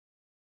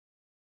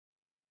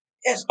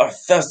It's a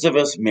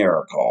Festivus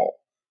miracle.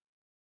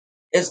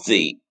 It's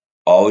the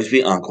Always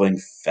Be Uncling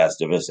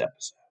Festivus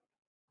episode.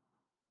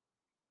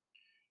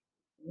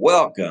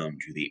 Welcome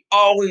to the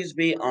Always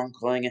Be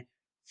Uncling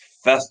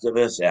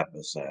Festivus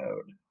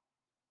episode.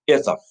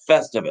 It's a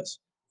Festivus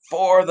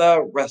for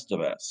the rest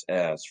of us,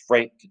 as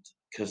Frank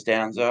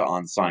Costanza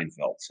on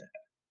Seinfeld said.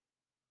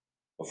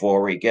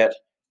 Before we get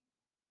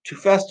to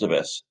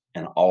Festivus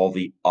and all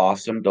the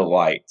awesome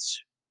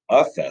delights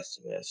of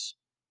Festivus,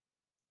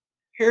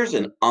 here's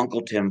an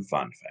Uncle Tim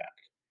fun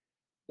fact.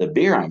 The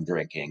beer I'm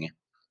drinking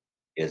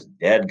is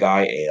Dead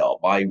Guy Ale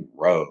by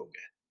Rogue.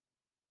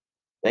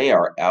 They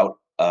are out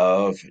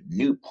of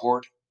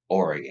Newport,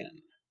 Oregon.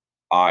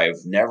 I've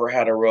never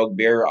had a Rogue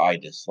beer I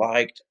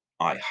disliked.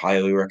 I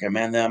highly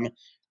recommend them.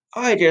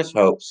 I just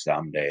hope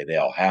someday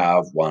they'll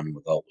have one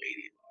with a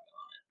lady.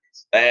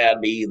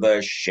 That'd be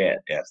the shit,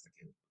 as the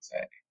kids would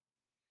say.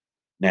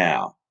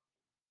 Now,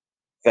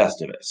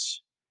 Festivus.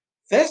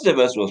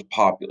 Festivus was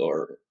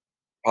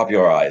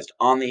popularized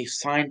on the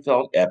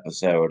Seinfeld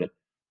episode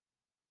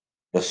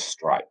The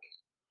Strike.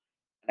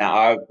 Now,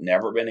 I've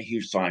never been a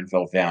huge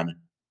Seinfeld fan,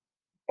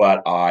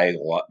 but I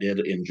did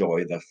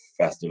enjoy the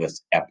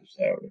Festivus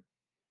episode.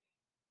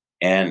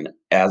 And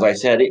as I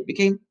said, it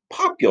became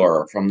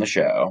popular from the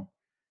show,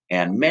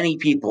 and many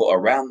people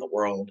around the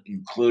world,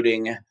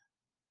 including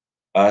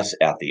us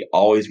at the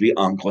Always Be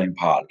Uncling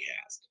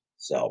podcast,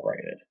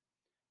 celebrated.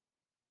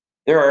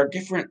 There are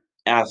different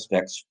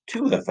aspects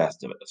to the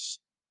Festivus,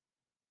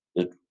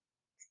 the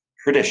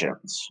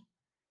traditions.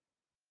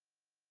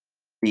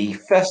 The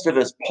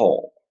Festivus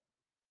pole.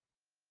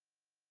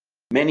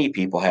 Many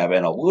people have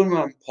an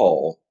aluminum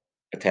pole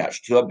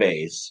attached to a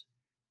base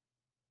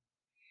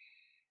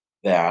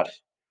that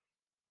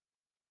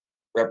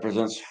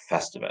represents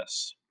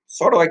Festivus,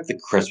 sort of like the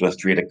Christmas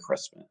tree to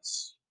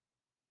Christmas.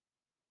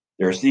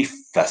 There's the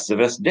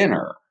Festivus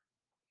dinner.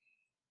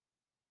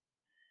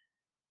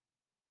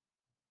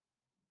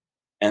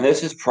 And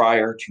this is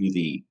prior to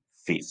the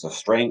feats of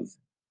strength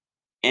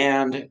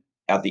and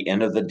at the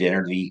end of the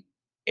dinner, the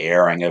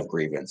airing of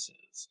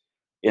grievances.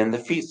 In the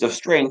feats of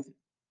strength,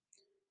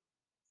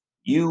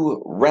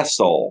 you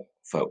wrestle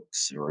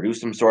folks or do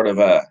some sort of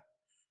a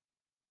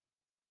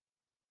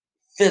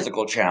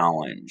physical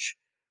challenge.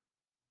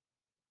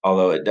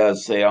 Although it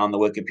does say on the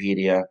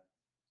Wikipedia,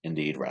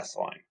 indeed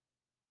wrestling.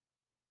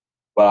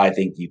 But I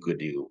think you could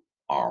do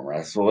arm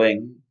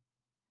wrestling,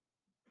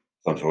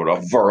 some sort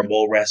of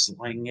verbal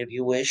wrestling if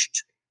you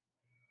wished.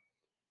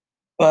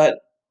 But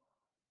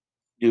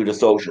due to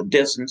social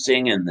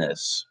distancing in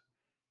this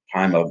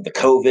time of the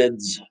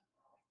COVIDs,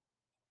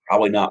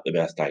 probably not the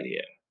best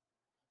idea.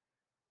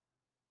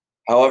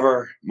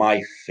 However,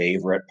 my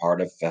favorite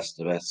part of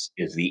Festivus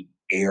is the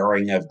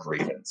airing of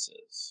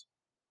grievances.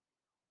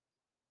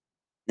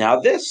 Now,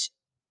 this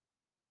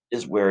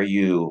is where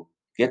you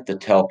get to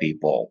tell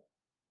people,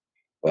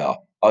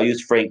 well, I'll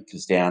use Frank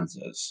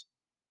Costanza's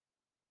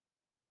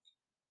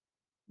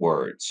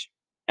words.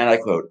 And I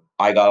quote,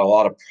 I got a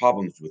lot of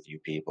problems with you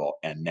people,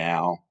 and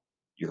now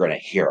you're going to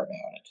hear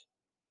about it.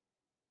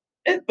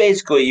 And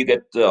basically, you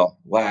get to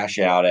lash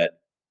out at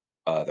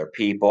other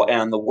people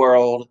and the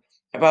world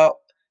about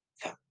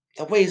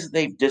the ways that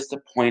they've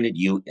disappointed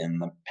you in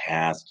the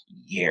past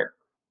year.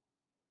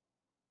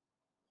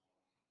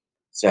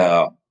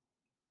 So,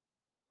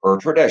 per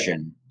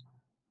tradition,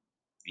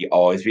 you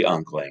always be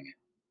uncling,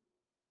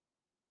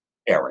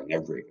 airing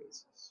of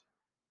grievances.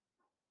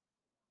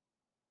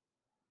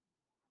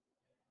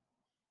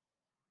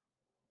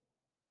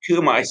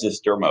 To my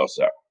sister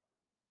Mosa,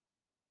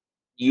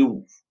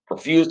 you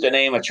refuse to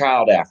name a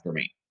child after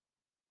me.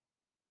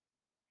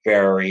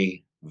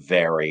 Very,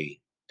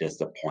 very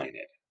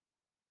disappointed.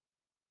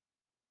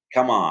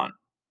 Come on,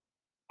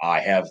 I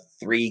have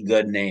 3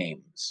 good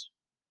names.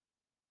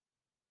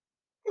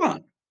 Come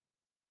on.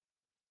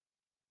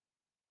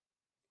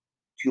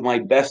 To my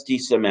bestie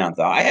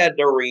Samantha, I had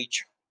to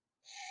reach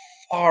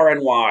far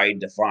and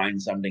wide to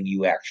find something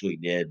you actually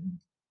did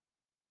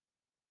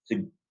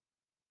to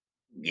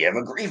give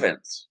a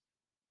grievance.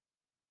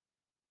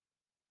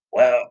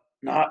 Well,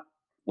 not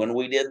when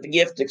we did the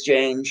gift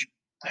exchange.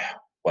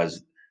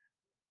 Was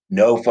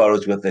no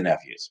photos with the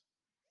nephews.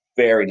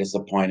 Very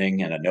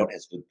disappointing, and a note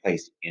has been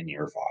placed in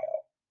your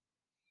file.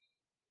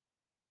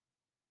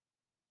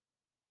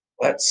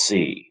 Let's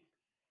see.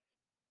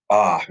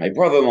 My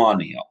brother-in-law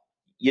Neil.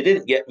 You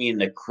didn't get me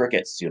into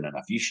cricket soon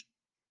enough.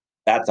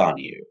 That's on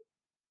you.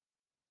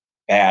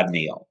 Bad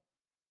Neil.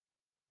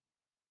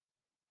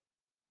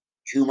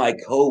 To my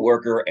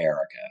coworker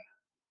Erica.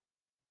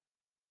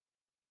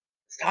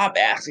 Stop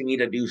asking me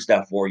to do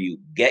stuff for you.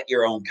 Get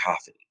your own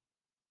coffee.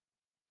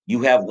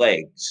 You have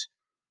legs.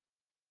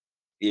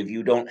 If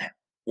you don't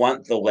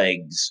want the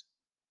legs,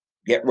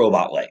 get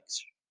robot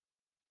legs.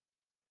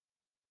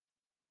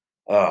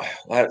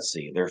 Let's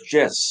see. There's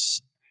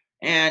just,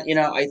 and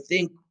I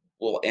think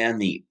we'll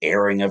end the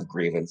airing of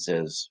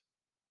grievances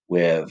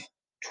with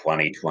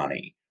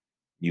 2020.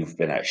 You've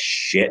been a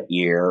shit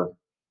year.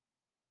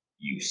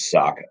 You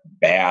suck.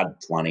 Bad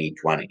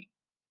 2020.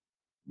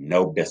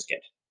 No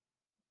biscuit.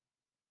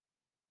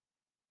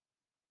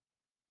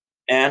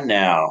 And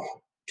now,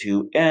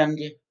 to end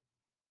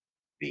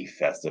the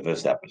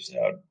Festivus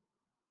episode,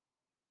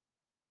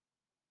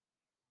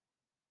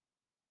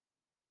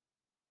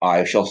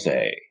 I shall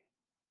say,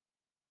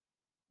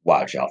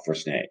 watch out for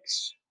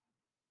snakes.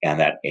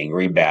 And that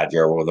angry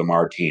badger with a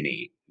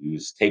martini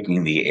who's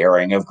taking the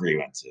airing of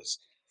grievances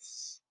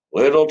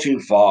little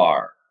too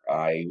far.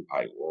 I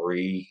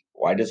worry.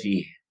 Why does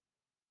he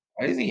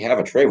have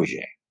a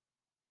trebuchet?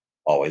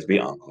 Always be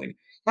unclean.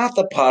 Not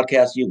the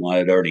podcast you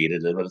wanted or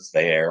needed, but it's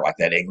there, like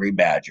that angry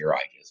badger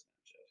I just